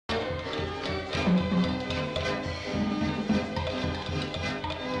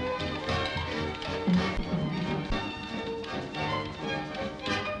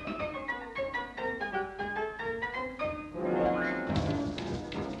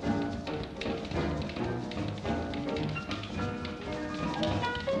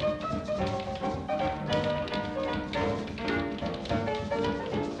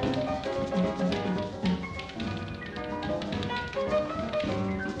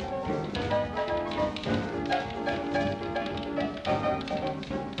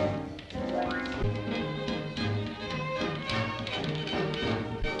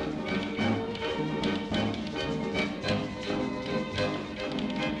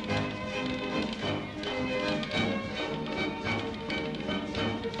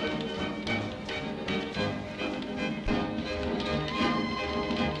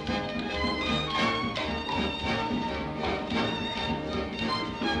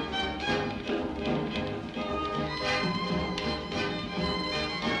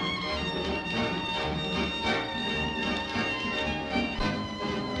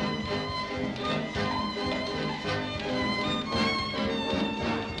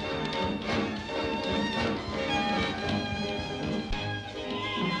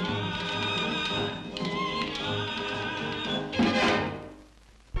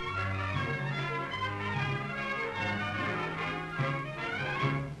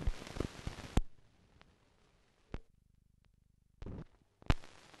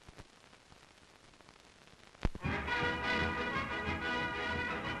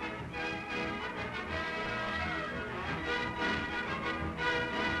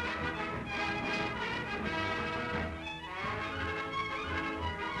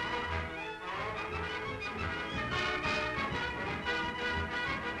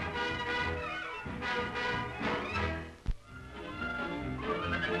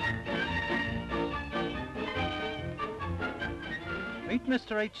Meet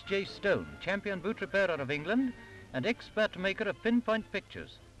Mr. H.J. Stone, champion boot repairer of England and expert maker of pinpoint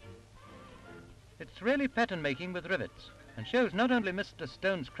pictures. It's really pattern making with rivets and shows not only Mr.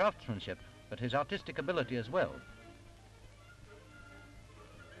 Stone's craftsmanship but his artistic ability as well.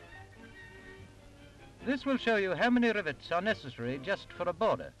 This will show you how many rivets are necessary just for a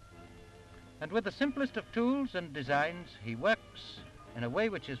border. And with the simplest of tools and designs, he works in a way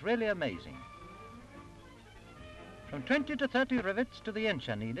which is really amazing. From 20 to 30 rivets to the inch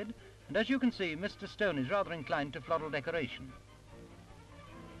are needed, and as you can see, Mr. Stone is rather inclined to floral decoration.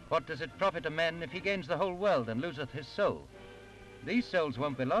 What does it profit a man if he gains the whole world and loseth his soul? These souls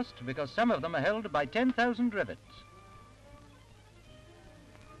won't be lost because some of them are held by 10,000 rivets.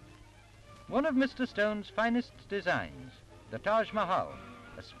 One of Mr. Stone's finest designs, the Taj Mahal,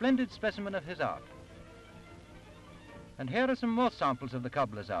 a splendid specimen of his art. And here are some more samples of the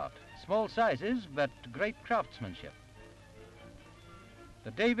cobbler's art, small sizes but great craftsmanship.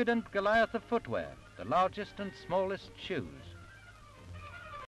 The David and Goliath of footwear, the largest and smallest shoes.